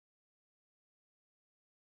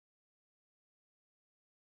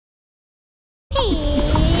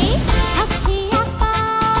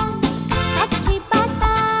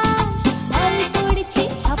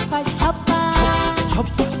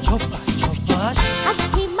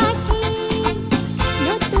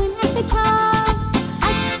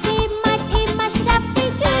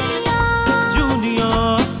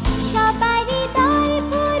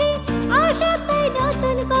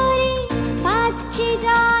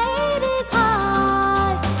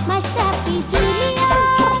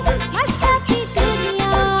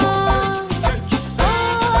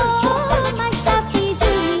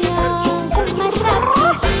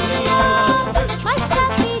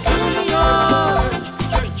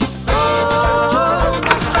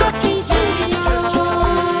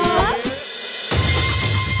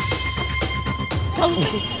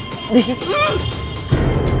দেখি।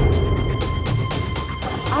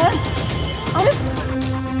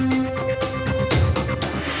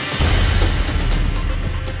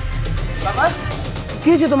 বাবা কি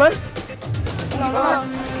হয়েছে তোমার?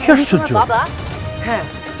 কি আশ্চর্য বাবা। হ্যাঁ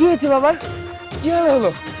কি হয়েছে বাবার? কি হলো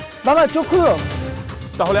বাবা? চোখ খুলো।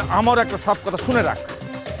 তাহলে আমার একটা সাফ কথা শুনে রাখ,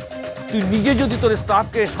 তুই নিজে যদি তোর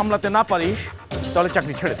স্টাফকে সামলাতে না পারিস তাহলে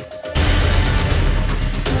চাকরি ছেড়ে দে,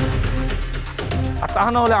 আর তা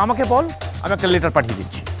না হলে আমাকে বল, আমি একটা লেটার পাঠিয়ে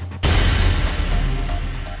দিচ্ছি।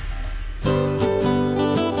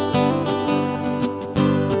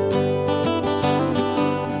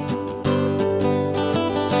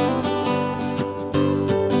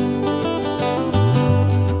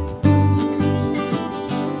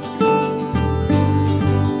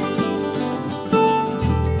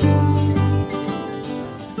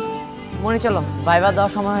 চলো, ভাইবা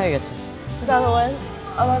দেওয়ার সময় হয়ে গেছে। দারোয়ান,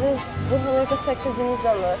 আমাদের রোহানের কাছে একটা জিনিস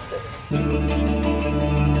জানার আছে।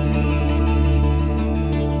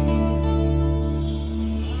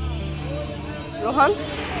 রোহান,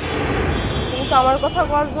 তুমি তো আমার কথা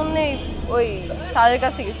বলার জন্যই ওই স্যারের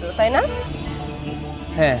কাছে গেছিল, তাই না?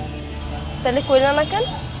 হ্যাঁ। তাহলে কইলা না কেন?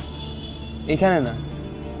 এখানে না,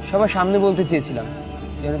 সবার সামনে বলতে চেয়েছিলাম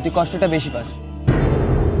যেন তুই কষ্টটা বেশি পাস।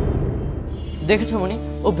 দেখেছো মনি,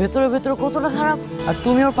 ও ভেতরে ভেতরে কতটা খারাপ, আর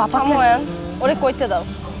তুমি ওর পাপাকে। ওরে কইতে দাও,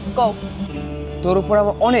 কও। তোর উপর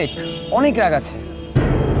আমার অনেক অনেক রাগ আছে।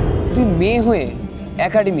 তুই মেয়ে হয়ে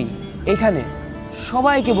একাডেমি এখানে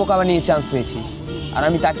সবাইকে বোকা বানিয়ে চান্স পেয়েছিস, আর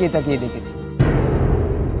আমি তাকিয়ে তাকিয়ে দেখেছি।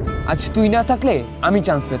 আজ তুই না থাকলে আমি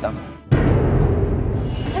চান্স পেতাম।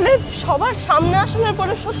 তাহলে সবার সামনে আসানোর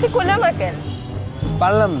পরে সত্যি কইলা না কেন?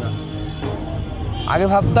 পারলাম না। আগে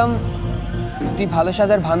ভাবতাম তুই ভালো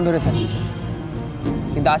সাজার ভান ধরে থাকিস,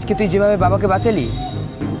 কিন্তু আজকে তুই যেভাবে বাবাকে বাঁচালি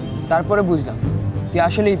তারপরে বুঝলাম তুই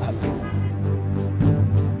আসলেই ভালো।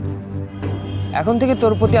 এখন থেকে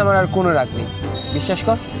তোর প্রতি আমার আর কোনো রাগ নেই, বিশ্বাস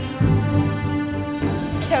কর।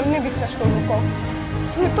 কেমনে বিশ্বাস করবো কও?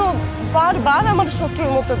 তুমি তো বারবার আমার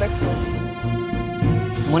শত্রুর মতো দেখছো।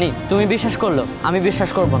 মনি, তুমি বিশ্বাস করলো, আমি বিশ্বাস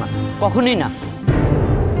করব না, কখনোই না।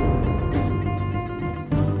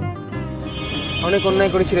 অনেক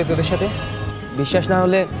অন্যায় করেছি রে তোদের সাথে, বিশ্বাস না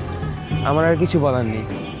হলে আমার আর কিছু বলার নেই।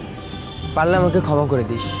 পারলে আমাকে ক্ষমা করে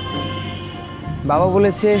দিস। বাবা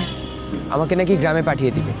বলেছে আমাকে নাকি গ্রামে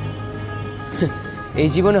পাঠিয়ে দিবে। এই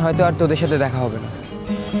জীবনে হয়তো আর তোদের সাথে দেখা হবে না।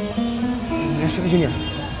 জুনিয়র,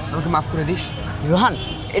 আমাকে মাফ করে দিস। রোহান,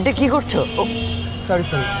 এটা কি করছো? সরি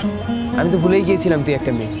সরি, আমি তো ভুলেই গিয়েছিলাম তুই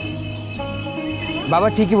একটা মেয়ে। বাবা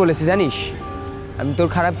ঠিকই বলেছে জানিস, আমি তোর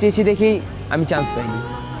খারাপ চেয়েছি দেখেই আমি চান্স পাইনি।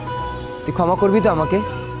 তুই ক্ষমা করবি তো আমাকে?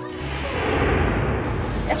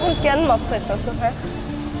 এখন কেন মাপ চাইতেছো? হ্যাঁ,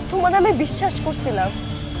 তোমার আমি বিশ্বাস করছিলাম,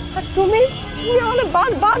 আর তুমি আমাকে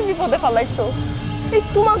বারবার বিপদে ফেলাইছো। এই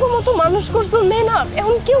তোমাকে মতো মানুষ করছো নেই না,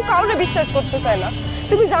 এখন কেউ কাউরে বিশ্বাস করতে চায় না।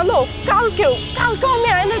 তুমি জানো, কালকেও আমি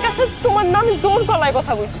আয়নার কাছে তোমার নামে জোর গলায়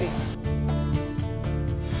কথা বলছি।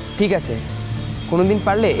 ঠিক আছে, কোনোদিন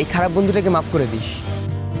পারলে এই খারাপ বন্ধুটাকে মাফ করে দিস।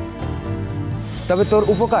 তবে তোর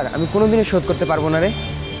উপকার আমি কোনোদিনই শোধ করতে পারবো না রে।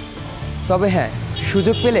 তবে হ্যাঁ,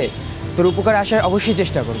 সুযোগ পেলে তোর উপকার আসার অবশ্যই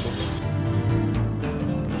চেষ্টা করব।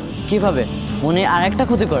 কিভাবে? মনি আর একটা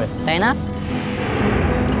ক্ষতি করে, তাই না?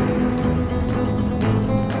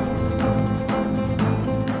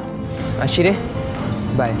 আসি রে,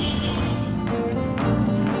 বাই।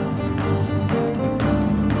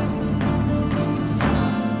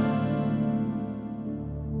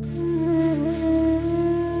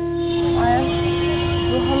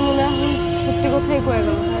 সত্যি কথাই কয়ে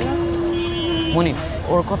গেল, তাই না? মনি,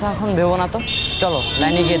 ওর কথা এখন ভেবো না তো, চলো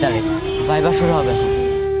লাইনে গিয়ে দাঁড়িয়ে ভাইবা শুরু হবে।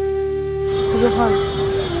 রোহান,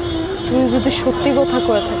 তুমি যদি সত্যি কথা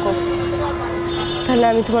কয়ে থাকো তাহলে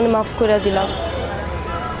আমি তোমার মাফ করে দিলাম।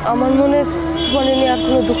 আমার মনে তোমার নিয়ে আর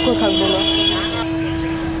কোনো দুঃখ থাকবে না।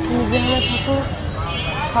 তুমি যেখানে থাকো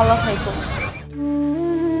ভালো থাকো।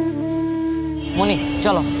 মনি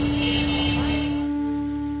চলো।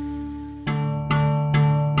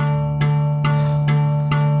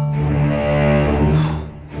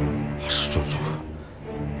 আশ্চর্য,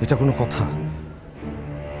 এটা কোনো কথা?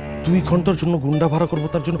 2 ঘন্টার জন্য গুন্ডা ভাড়া করবো,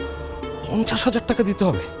 তার জন্য 50,000 টাকা দিতে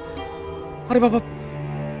হবে? আরে বাবা,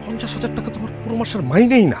 50,000 টাকা তোমার পুরো মাসের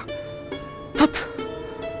মাইনেই না।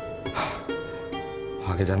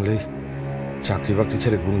 আগে জানলেই চাকরি বাকরি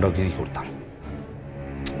ছেড়ে গুন্ডাগিরি করতাম,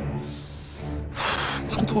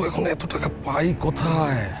 কিন্তু এখন এত টাকা পাই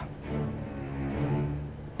কোথায়?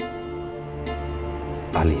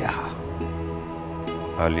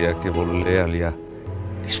 আলিয়াকে বললে আলিয়া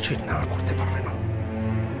নিশ্চয়ই না করতে পারবে না।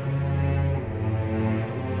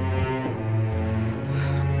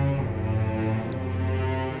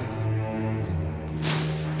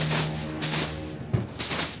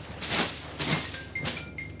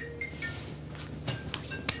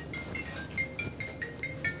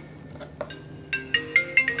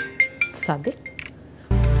 সাদিক,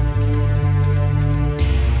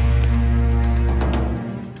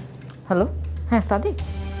 হ্যালো। হ্যাঁ সাদিক।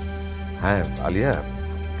 হ্যাঁ আলিয়া,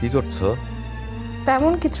 কি করছো?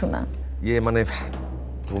 তেমন কিছু না। মানে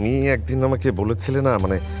তুমি একদিন আমাকে বলেছিলে না,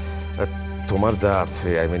 মানে তোমার যা আছে,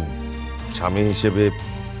 আই মিন স্বামী হিসেবে,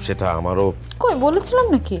 সেটা আমারও। কই বলেছিলাম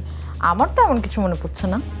নাকি? আমার তো এমন কিছু মনে পড়ছে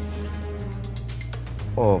না।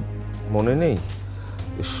 ও মনে নেই?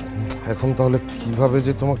 এখন তাহলে কিভাবে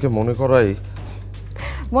যে তোমাকে মনে করাই?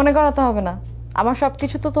 মনে করাতে হবে না, আমার সব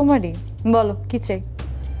কিছু তো তোমারই। বলো কি চাই?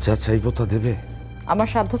 যা চাইবো তা দেবে? আমার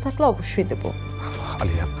সাধ্য থাকলে অবশ্যই দেবো।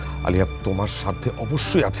 আলিয়া, আলিয়া তোমার সাধ্যে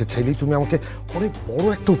অবশ্যই আছে, চাইলেই তুমি আমাকে অনেক বড়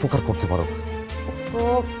একটা উপকার করতে পারো।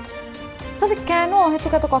 সাথে কেন হয়তো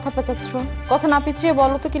এত কথা পেঁচাচ্ছ? কথা না পিছিয়ে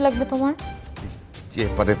বলো তো কি লাগবে তোমার?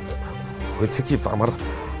 মানে হয়েছে কি,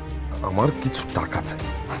 আমার কিছু টাকা চাই।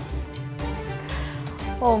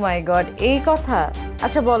 ও মাই গড, এই কথা?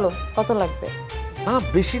 আচ্ছা বলো কত লাগবে? না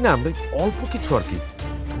বেশি না, অল্প কিছু আর কি।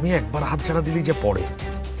 তুমি একবার হাত ছাড়া দিলেই যে পড়ে।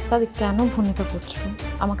 সাদিক কেন ভনিতা করছো?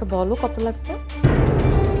 আমাকে বলো কত লাগবে।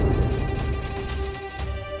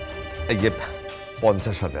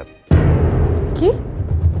 50,000। কি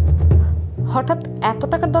হঠাৎ এত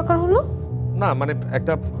টাকার দরকার হলো? না মানে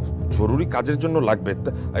একটা জরুরি কাজের জন্য লাগবে।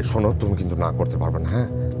 শোনো, তুমি কিন্তু না করতে পারবে না। হ্যাঁ,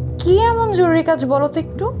 কি এমন জরুরি কাজ বলো তো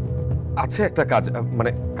একটু। আছে একটা কাজ,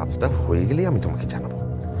 মানে কাজটা হয়ে গেলেই আমি তোমাকে জানাবো।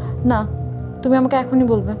 না, তুমি আমাকে এখনই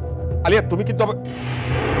বলবে। আলিয়া তুমি কিন্তু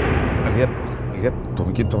আলিয়া, আলিয়া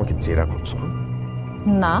তুমি কিন্তু আমাকে জেরা করছো।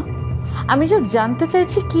 না, আমি জাস্ট জানতে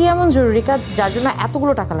চাইছি কি এমন জরুরি কাজ যার জন্য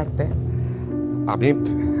এতগুলো টাকা লাগবে।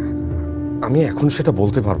 আমি এখন সেটা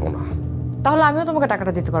বলতে পারবো না। তাহলে আমিও তোমাকে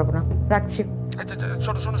টাকাটা দিতে পারবো না। রাখছি।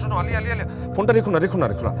 শোনো শোনো শোনো, আলিয়া আলিয়া আলিয়া ফোনটা রেখো না, রেখো না,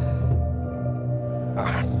 রেখো না।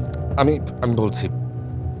 আমি বলছি,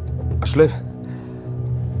 আসলে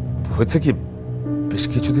হয়েছে কি, বেশ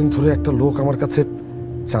কিছুদিন ধরে একটা লোক আমার কাছে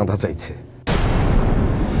চাঁদা চাইছে।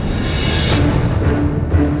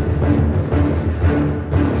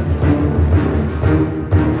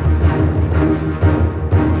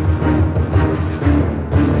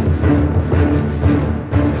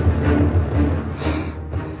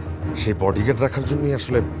 সেই বডিগার্ড রাখার জন্যই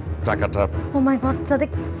আসলে টাকাটা। ও মাই গড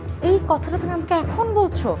সাদিক, এই কথাটা তুমি আমাকে এখন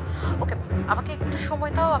বলছো? ওকে, আমাকে একটু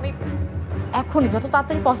সময় দাও, আমি এখনই যত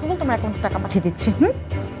তাড়াতাড়ি পসিবল তোমার অ্যাকাউন্টে টাকা পাঠিয়ে দিচ্ছি।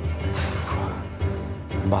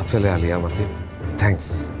 বাঁচালে আলিয়া আমাকে। থ্যাঙ্কস,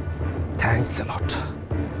 থ্যাঙ্কস এ লট।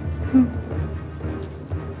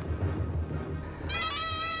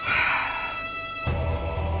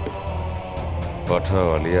 পাঠাও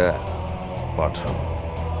আলিয়া, পাঠাও।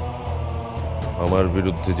 আমার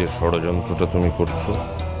বিরুদ্ধে যে ষড়যন্ত্রটা তুমি করছো,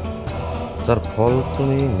 তার ফল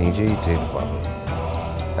তুমি নিজেই টের পাবে,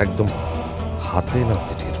 একদম হাতে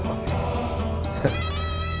নাতে টের পাবে।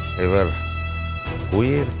 এবার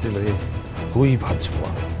কইয়ের তেলে কই ভাজবো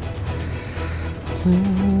আমি।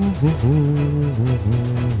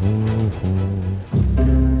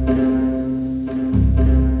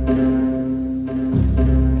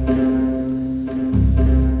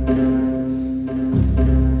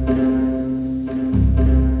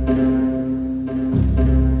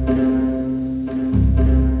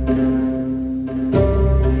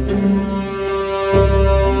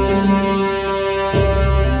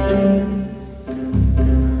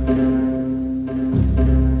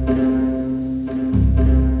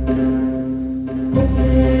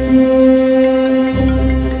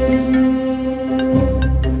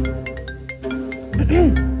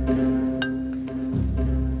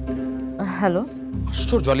 হ্যালো।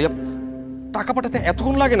 আশ্চর্য আলিয়া, টাকা পাঠাতে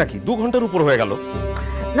এতক্ষণ লাগে নাকি? 2 ঘন্টার উপর হয়ে গেল।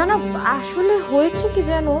 না না, আসলে হয়েছে কি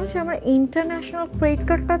জানো, যে আমার ইন্টারন্যাশনাল ক্রেডিট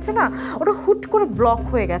কার্ডটা আছে না, ওটা হুট করে ব্লক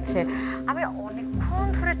হয়ে গেছে। আমি অনেকক্ষণ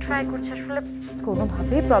ধরে ট্রাই করছি, আসলে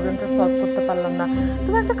কোনোভাবেই প্রবলেমটা সলভ করতে পারলাম না।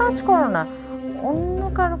 তুমি একটা কাজ করো না, অন্য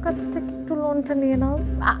কারো কাছ থেকে একটু লোনটা নিয়ে নাও,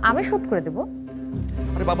 আমি শোধ করে দেবো।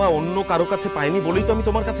 আরে বাবা, অন্য কারো কাছে পাইনি বলেই তো আমি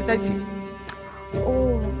তোমার কাছে চাইছি। ও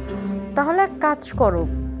তাহলে এক কাজ করো,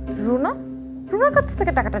 রুনার কাছ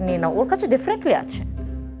থেকে টাকাটা নিয়ে নাও, ওর কাছে ডেফিনেটলি আছে।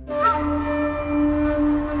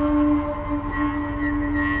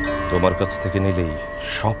 তোমার কাছ থেকে নিলেই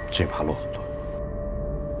সবচেয়ে ভালো হতো।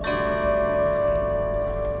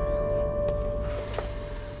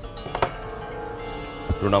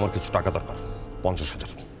 রুনা, আমার কিছু টাকা দরকার,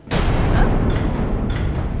 50,000।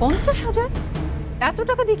 50,000? এত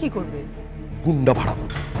টাকা দিয়ে কি করবে? গুন্ডা ভাড়া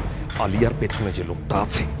করবো। আলিয়ার পেছনে যে লোকটা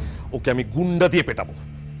আছে, ওকে আমি গুন্ডা দিয়ে পেটাবো।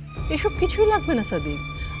 এসব কিছুই লাগবে না সাদিক,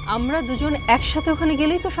 আমরা দুজন একসাথে ওখানে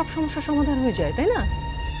গেলেই তো সব সমস্যার সমাধান হয়ে যায়, তাই না?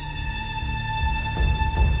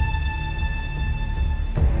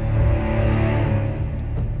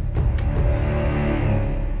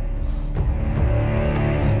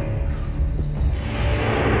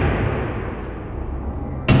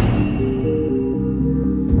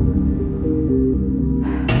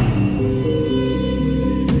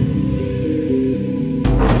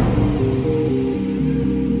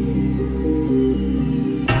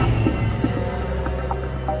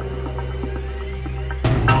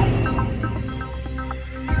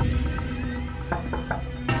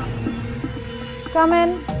 Come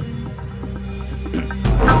in.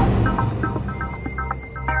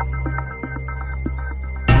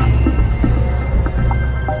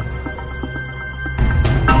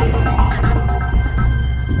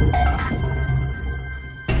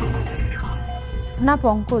 না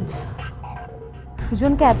পঙ্কজ,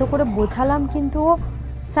 সুজনকে এত করে বোঝালাম কিন্তু ও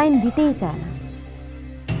সাইন দিতেই চায় না।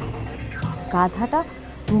 গাধাটা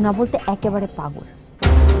রুনা বলতে একেবারে পাগল।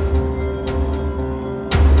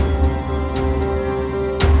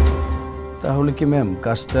 তাহলে কি ম্যাম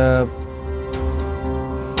কাজটা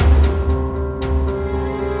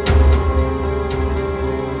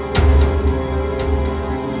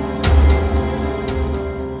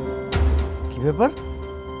কি ব্যাপার?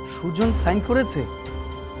 সুজন সাইন করেছে?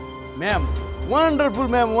 Ma'am wonderful,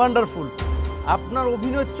 ma'am wonderful. আপনার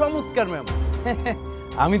অভিনয় চমৎকার ম্যাম।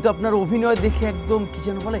 আমি তো আপনার অভিনয় দেখে একদম কি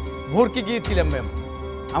যেন বলে ভরকে গিয়েছিলাম ম্যাম।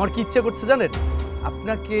 আমার কি ইচ্ছা করছে জানেন,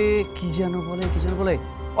 আপনাকে কি যেন বলে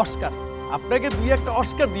অস্কার, আপনাকে 2-1টা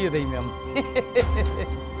অস্কার দিয়ে দেই ম্যাম।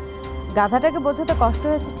 গাধাটাকে বোঝাতে কষ্ট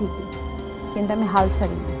হয়েছে ঠিকই, কিন্তু আমি হাল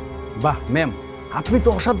ছাড়িনি। বাহ ম্যাম, আপনি তো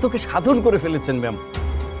অসাধ্যকে সাধন করে ফেলেছেন ম্যাম।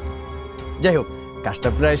 যাই হোক, কাজটা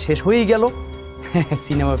প্রায় শেষ হয়েই গেল,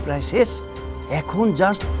 সিনেমা প্রায় শেষ। এখন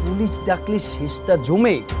জাস্ট পুলিশ ডাকলে শেষটা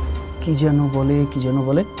জমে কি যেন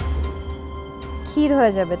বলে ক্ষীর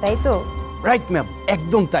হয়ে যাবে, তাই তো? রাইট ম্যাম,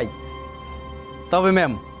 একদম তাই। তবে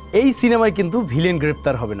ম্যাম এই সিনেমায় কিন্তু ভিলেন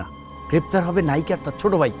গ্রেপ্তার হবে না, গ্রেপ্তার হবে নায়িকার তার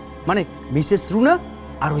ছোট ভাই, মানে মিসেস রুনা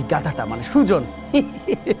আর ওই গাধাটা মানে সুজন।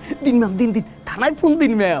 দিন ম্যাম, দিন থানায় ফোন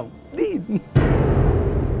দিন ম্যাম, দিন।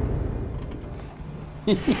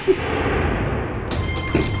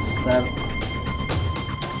 স্যার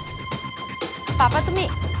পাপা তুমি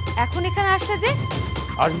এখন এখানে আসলে যে?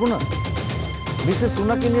 আসবো না? মিসেস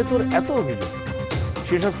রুনাকে নিয়ে তোর এত অভিযোগ,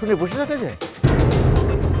 সেসব শুনে বসে থাকা যায়?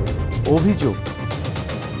 অভিযোগ?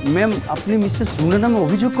 ম্যাম আপনি মিসেস রুনা নামে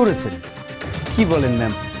অভিযোগ করেছেন? কি বলেন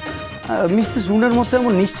ম্যাম? মিসেস রুনার মতো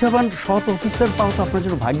এমন নিষ্ঠাবান সৎ অফিসার পাওয়া তো আপনার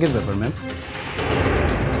জন্য ভাগ্যের ব্যাপার ম্যাম।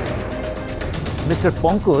 মিস্টার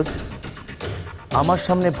পঙ্কজ, আমার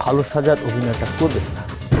সামনে ভালো সাজার অভিনয়টা করবেন না।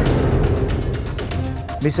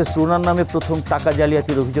 মিসেস রুনার নামে প্রথম টাকা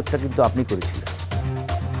জালিয়াতির অভিযোগটা কিন্তু আপনি করেছিলেন,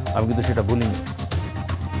 আমি কিন্তু সেটা বলিনি।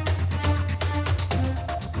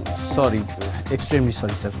 Sorry, extremely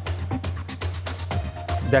sorry sir.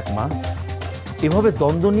 দেখ মা, এভাবে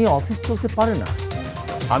দ্বন্দ্ব নিয়ে অফিস চলতে পারে না।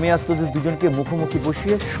 আমি আজ তোদের দুজনকে মুখোমুখি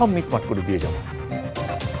বসিয়ে সব মিটমাট করে দিয়ে যাব।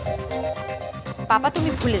 পাপা তুমি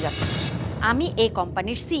ভুলে যাচ্ছ, আমি এই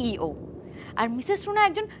কোম্পানির সিইও, আর মিসেস রুনা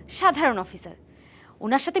একজন সাধারণ অফিসার।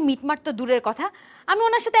 ওনার সাথে মিটমাট তো দূরের কথা, আমি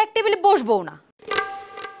ওনার সাথে এক টেবিলে বসবও না।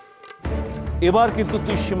 এবার কিন্তু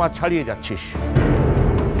তুই সীমা ছাড়িয়ে যাচ্ছিস।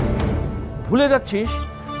 ভুলে যাচ্ছিস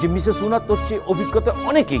যে মিসেস রুনা তোর চেয়ে অভিজ্ঞতা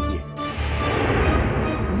অনেক এগিয়ে।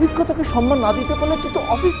 অভিজ্ঞতাকে সম্মান না দিতে পারলে তুই তো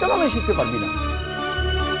অফিস চালানো শিখতে পারবি না।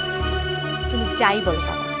 তুমি যাই বলো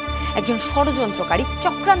বাবা, একজন ষড়যন্ত্রকারী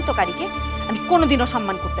চক্রান্তকারীকে আমি কোনোদিনও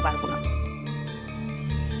সম্মান করতে পারবো না।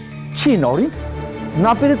 ছি নরি,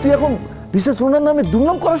 না পেরে তুই এখন মিসেস রুনার নামে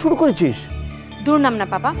দুর্নাম করা শুরু করেছিস। দুর্নাম না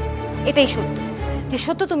বাবা, এটাই সত্য, যে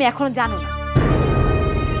সত্য তুমি এখনো জানো না।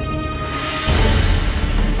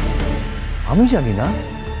 আমি জানি না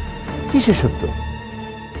কিসের সত্য?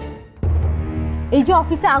 এই যে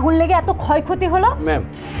অফিসে আগুন লেগে এত ক্ষয়ক্ষতি হলো। ম্যাম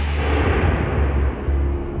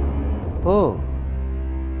ও,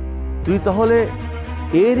 তুই তাহলে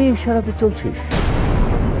এরই ইশারাতে চলছিস।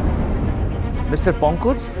 মিস্টার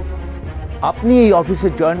পঙ্কজ, আপনি এই অফিসে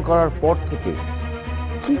জয়েন করার পর থেকে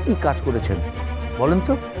কি কি কাজ করেছেন বলেন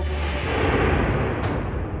তো?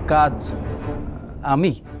 কাজ?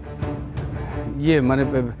 আমি মানে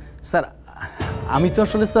স্যার, আমি তো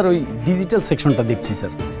আসলে স্যার ওই ডিজিটাল সেকশনটা দেখছি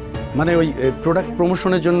স্যার। মানে ওই প্রোডাক্ট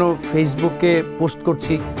প্রমোশনের জন্য ফেসবুকে পোস্ট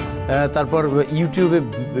করছি, তারপর ইউটিউবে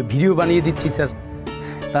ভিডিও বানিয়ে দিচ্ছি স্যার।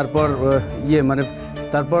 তারপর মানে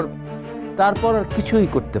তারপর আর কিছুই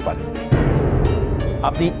করতে পারেন।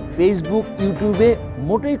 আপনি ফেসবুক ইউটিউবে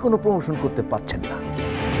মোটেই কোনো প্রমোশন করতে পারছেন না।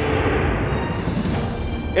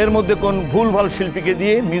 এর মধ্যে কোন ভুলভাল শিল্পীকে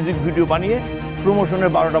দিয়ে মিউজিক ভিডিও বানিয়ে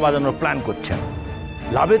প্রমোশনের 12টা বাজানোর প্ল্যান করছেন।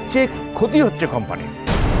 লাভের চেয়ে ক্ষতি হচ্ছে কোম্পানির।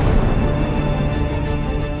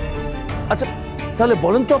 আচ্ছা তাহলে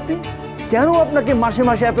বলেন তো আপনি, কেন আপনাকে মাসে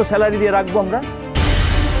মাসে এত স্যালারি দিয়ে রাখবো আমরা?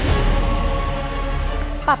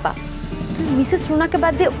 পাপা তুমি মিসেস রুনাকে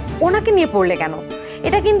বাদ দিয়ে ওনাকে নিয়ে পড়লে কেন?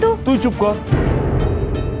 এটা কিন্তু। তুই চুপ কর,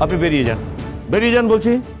 আপনি বেরিয়ে যান, বেরিয়ে যান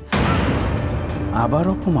বলছি। আবার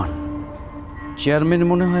অপমান? চেয়ারম্যান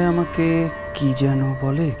মনে হয় আমাকে কি যেন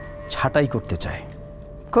বলে ছাঁটাই করতে চায়।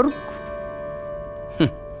 করুক,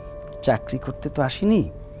 চাকরি করতে তো আসিনি,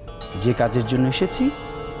 যে কাজের জন্য এসেছি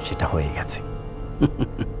সেটা হয়ে গেছে।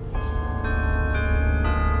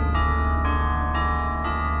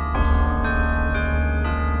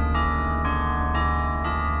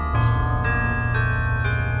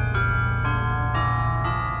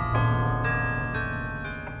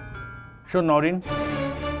 শোন নরিন,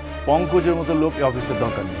 পঙ্কজের মতো লোক এই অফিসের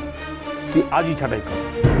দরকার নেই, তুই আজই ছাঁটাই কর।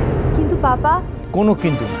 কিন্তু বাবা। কোনো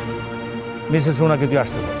কিন্তু না, মিসেস রুনাকে তুই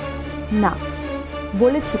আসতে পার। না,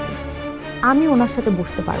 বলেছি তো আমি ওনার সাথে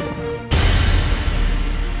বসতে পারবো না।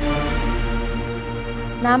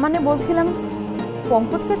 না মানে বলছিলাম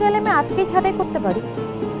পঙ্কজকে চাইলে আমি আজকেই ছাঁটাই করতে পারি,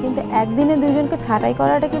 কিন্তু একদিনে দুইজনকে ছাঁটাই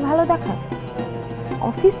করাটা কি ভালো দেখা?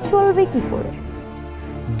 অফিস চলবে কি করে?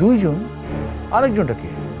 দুইজন? আরেকজনটা কে?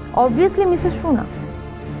 অবভিয়াসলি মিসেস রুনা,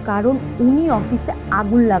 কারণ উনি অফিসে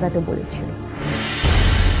আগুন লাগাতে বলেছিল।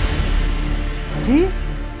 কি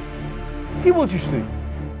কি বলছিস তুই?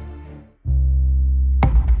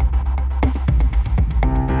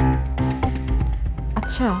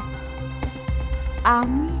 আচ্ছা,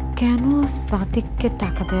 আমি কেন সাদিককে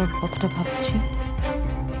টাকা দেওয়ার কথাটা ভাবছি?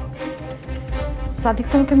 সাদিক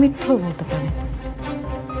তো আমাকে মিথ্যাও বলতে পারে,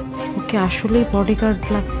 ওকে আসলেই বডিগার্ড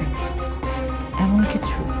লাগবে এমন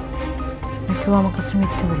কিছু, না কেউ আমার কাছে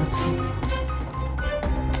মিথ্যে বলেছে।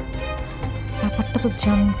 ব্যাপারটা তো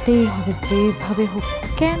জানতেই হবে যেভাবে হোক।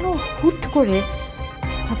 কেন হুট করে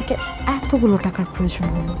সাদিকের এতগুলো টাকার প্রয়োজন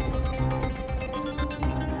হলো?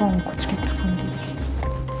 পঙ্কজকে একটা ফোন দিয়ে দেখি।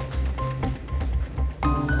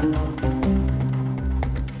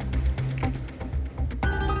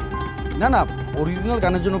 না না, অরিজিনাল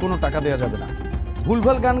গানের জন্য কোনো টাকা দেওয়া যাবে না।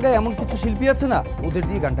 ভুলভাল গান গায় এমন কিছু শিল্পী আছে না, ওদের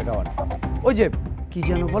দিয়ে গানটা গাওয়ার। ওই যে কি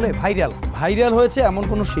যেন বলে, ভাইরাল ভাইরাল হয়েছে এমন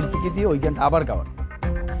কোনো শিল্পীকে দিয়ে ওই গানটা আবার গাওয়ার।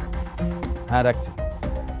 হ্যাঁ, রাখছি।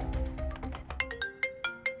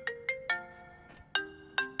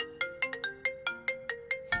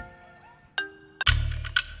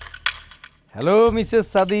 হ্যালো মিসেস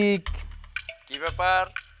সাদিক, কি ব্যাপার?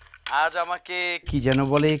 আজ আমাকে কি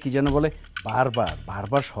যেন বলে বারবার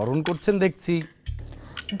বারবার স্মরণ করছেন দেখছি।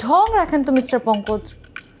 ঢং রাখেন তো মিস্টার পঙ্কজ।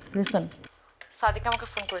 লিসন, সাদিক আমাকে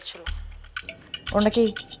ফোন করেছিল, ওর নাকি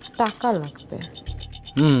টাকা লাগবে।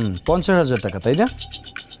 50,000 টাকা, তাই না?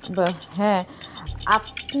 হ্যাঁ,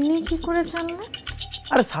 আপনি কি করে জানলেন?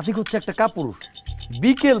 আরে সাদিক হচ্ছে একটা কাপুরুষ,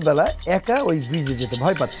 বিকেল বেলা একা ওই ব্রিজে যেতে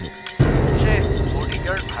ভয় পাচ্ছে, সে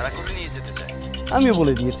বডিগার্ড ভাড়া করে নিয়ে যেতে চায়। আমিও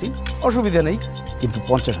বলে দিয়েছি অসুবিধা নেই, কিন্তু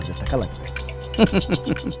 50,000 টাকা লাগবে।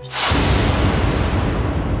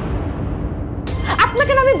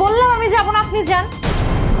 আপনাকে আমি বললাম আমি যাব না, আপনি যান।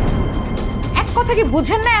 এক কথা কি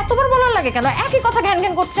বুঝেন না? এতবার বলার লাগে কেন? একই কথা ঘ্যান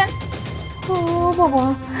ঘ্যান করছেন। ও বাবা,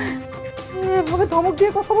 এভাবে ধমক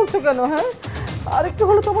দিয়ে কথা বলছো কেন? হ্যাঁ, আরেকটু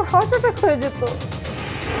হলে তোমার হার্ট অ্যাটাক হয়ে যেত।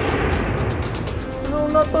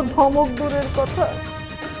 রুনা তো ধমক দূরের কথা,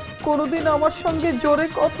 কোনোদিন আমার সঙ্গে জোরে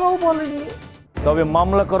কথাও বলেনি। তবে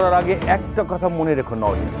মামলা করার আগে একটা কথা মনে রেখো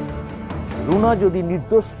নরিন, রুনা যদি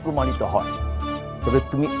নির্দোষ প্রমাণিত হয় তবে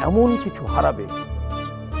তুমি এমন কিছু হারাবে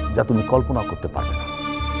যা তুমি কল্পনা করতে পারবে না।